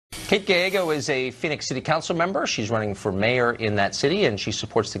Kate Gallego is a Phoenix City Council member. She's running for mayor in that city, and she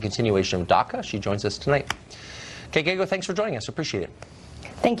supports the continuation of DACA. She joins us tonight. Kate Gallego, thanks for joining us. Appreciate it.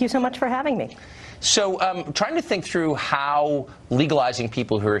 Thank you so much for having me. So trying to think through how legalizing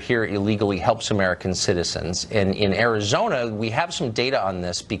people who are here illegally helps American citizens. And in Arizona, we have some data on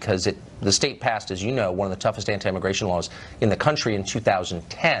this because the state passed, as you know, one of the toughest anti-immigration laws in the country in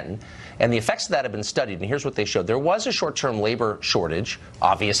 2010. And the effects of that have been studied. And here's what they showed. There was a short-term labor shortage,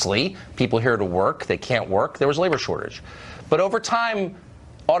 obviously. People here to work. They can't work. There was a labor shortage. But over time,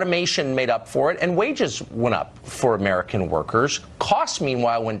 automation made up for it, and wages went up for American workers. Costs,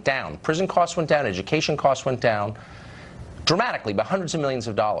 meanwhile, went down. Prison costs went down. Education costs went down dramatically by hundreds of millions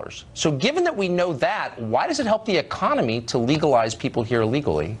of dollars. So given that we know that, why does it help the economy to legalize people here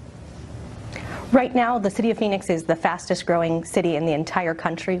illegally? Right now, the city of Phoenix is the fastest growing city in the entire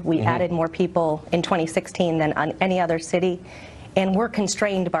country. We added more people in 2016 than on any other city. And we're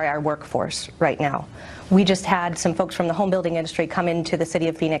constrained by our workforce right now. We just had some folks from the home building industry come into the city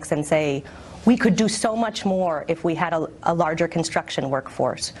of Phoenix and say, we could do so much more if we had a larger construction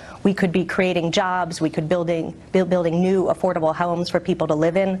workforce. We could be creating jobs, we could building new affordable homes for people to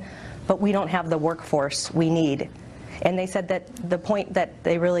live in, but we don't have the workforce we need. And they said that the point that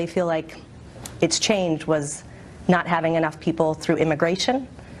they really feel like it's changed was not having enough people through immigration.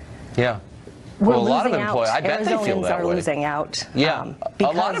 Yeah. We're well, a lot of losing employers, out. I bet they feel that are way. Losing out. Yeah,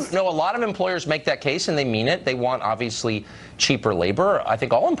 a lot of employers make that case, and they mean it. They want obviously cheaper labor. I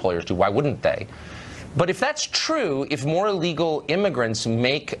think all employers do. Why wouldn't they? But if that's true, if more illegal immigrants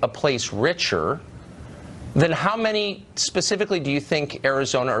make a place richer, then how many specifically do you think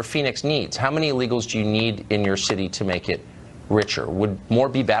Arizona or Phoenix needs? How many illegals do you need in your city to make it richer? Would more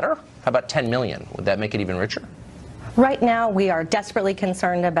be better? How about 10 million? Would that make it even richer? Right now, we are desperately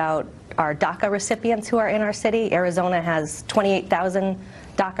concerned about our DACA recipients who are in our city. Arizona has 28,000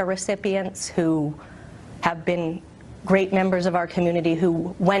 DACA recipients who have been great members of our community,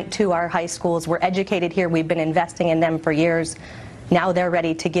 who went to our high schools, were educated here. We've been investing in them for years. Now they're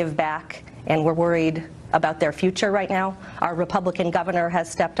ready to give back, and we're worried about their future right now. Our Republican governor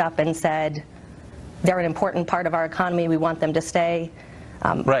has stepped up and said they're an important part of our economy. We want them to stay.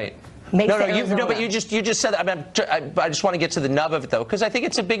 Right. But you just said that. I mean, I just want to get to the nub of it, though, because I think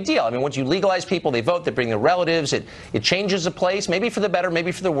it's a big deal. I mean, once you legalize people, they vote, they bring their relatives, it changes a place, maybe for the better,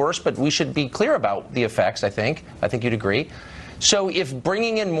 maybe for the worse, but we should be clear about the effects, I think. I think you'd agree. So if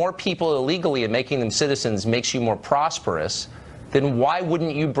bringing in more people illegally and making them citizens makes you more prosperous, then why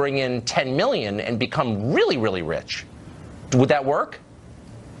wouldn't you bring in 10 million and become really, really rich? Would that work?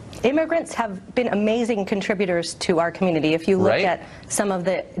 Immigrants have been amazing contributors to our community. If you look at some of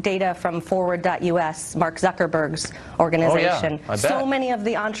the data from Forward.us, Mark Zuckerberg's organization, so many of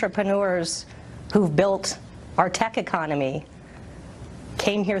the entrepreneurs who've built our tech economy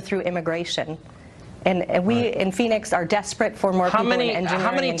came here through immigration. And we in Phoenix are desperate for more people in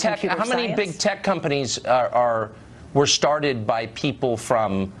engineering and computer science. How many big tech companies were started by people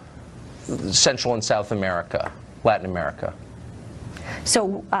from Central and South America, Latin America?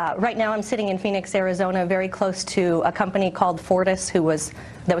 So right now I'm sitting in Phoenix, Arizona, very close to a company called Fortis, that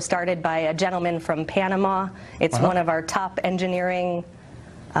was started by a gentleman from Panama. It's one of our top engineering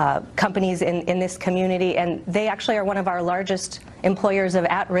companies in this community, and they actually are one of our largest employers of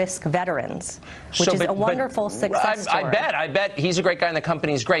at-risk veterans, which is a wonderful success story. I bet he's a great guy and the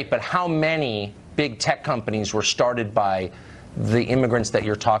company's great, but how many big tech companies were started by the immigrants that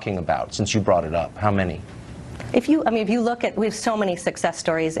you're talking about, since you brought it up? How many? If you look at, we have so many success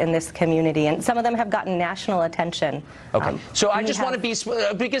stories in this community, and some of them have gotten national attention. Okay. So I just want to be,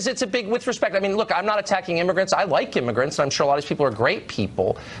 because it's a big, with respect, I mean, look, I'm not attacking immigrants. I like immigrants, and I'm sure a lot of these people are great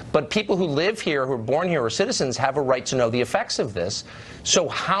people. But people who live here, who are born here, or citizens, have a right to know the effects of this. So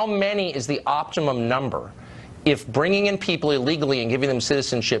how many is the optimum number? If bringing in people illegally and giving them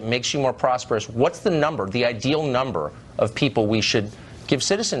citizenship makes you more prosperous, what's the number, the ideal number of people we should give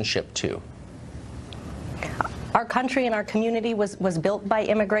citizenship to? Our country and our community was built by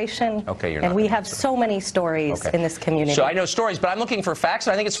immigration, and we have so many stories in this community. So I know stories, but I'm looking for facts,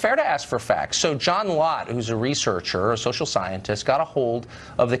 and I think it's fair to ask for facts. So John Lott, who's a researcher, a social scientist, got a hold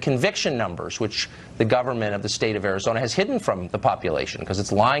of the conviction numbers, which the government of the state of Arizona has hidden from the population, because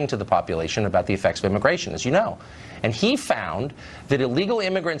it's lying to the population about the effects of immigration, as you know. And he found that illegal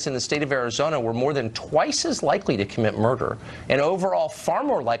immigrants in the state of Arizona were more than twice as likely to commit murder, and overall far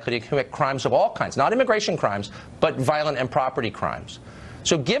more likely to commit crimes of all kinds, not immigration crimes, but violent and property crimes.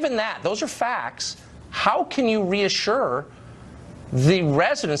 So given that, those are facts, how can you reassure the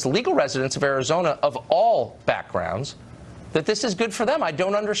residents, the legal residents of Arizona of all backgrounds, that this is good for them? I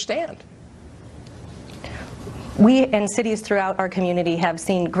don't understand. We and cities throughout our community have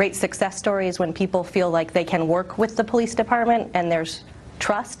seen great success stories when people feel like they can work with the police department and there's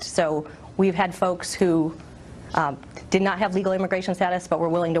trust. So we've had folks who did not have legal immigration status but were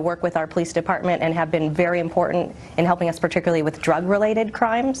willing to work with our police department and have been very important in helping us, particularly with drug-related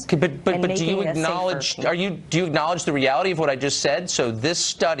crimes. Okay, but do you acknowledge do you acknowledge the reality of what I just said? So this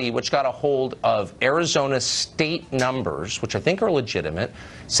study, which got a hold of Arizona state numbers, which I think are legitimate,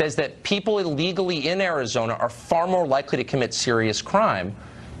 says that people illegally in Arizona are far more likely to commit serious crime.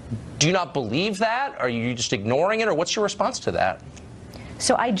 Do you not believe that? Are you just ignoring it, or what's your response to that?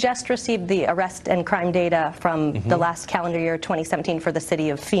 So I just received the arrest and crime data from the last calendar year, 2017, for the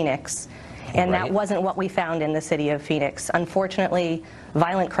city of Phoenix. And that wasn't what we found in the city of Phoenix. Unfortunately,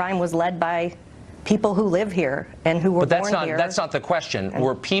 violent crime was led by people who live here and who were born here. But that's not the question.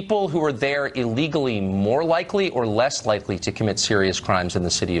 Were people who were there illegally more likely or less likely to commit serious crimes in the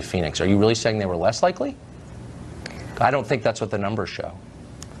city of Phoenix? Are you really saying they were less likely? I don't think that's what the numbers show.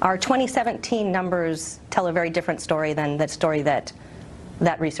 Our 2017 numbers tell a very different story than the story that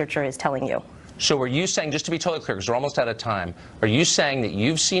that researcher is telling you. So are you saying, just to be totally clear, because we're almost out of time, are you saying that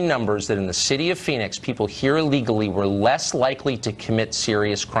you've seen numbers that in the city of Phoenix, people here illegally were less likely to commit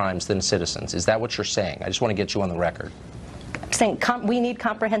serious crimes than citizens? Is that what you're saying? I just want to get you on the record. I'm saying we need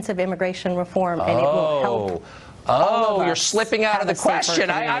comprehensive immigration reform, and it will help. Oh, you're slipping out of the question.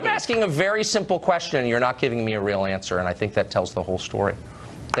 I'm asking a very simple question, and you're not giving me a real answer, and I think that tells the whole story.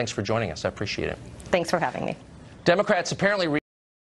 Thanks for joining us. I appreciate it. Thanks for having me. Democrats apparently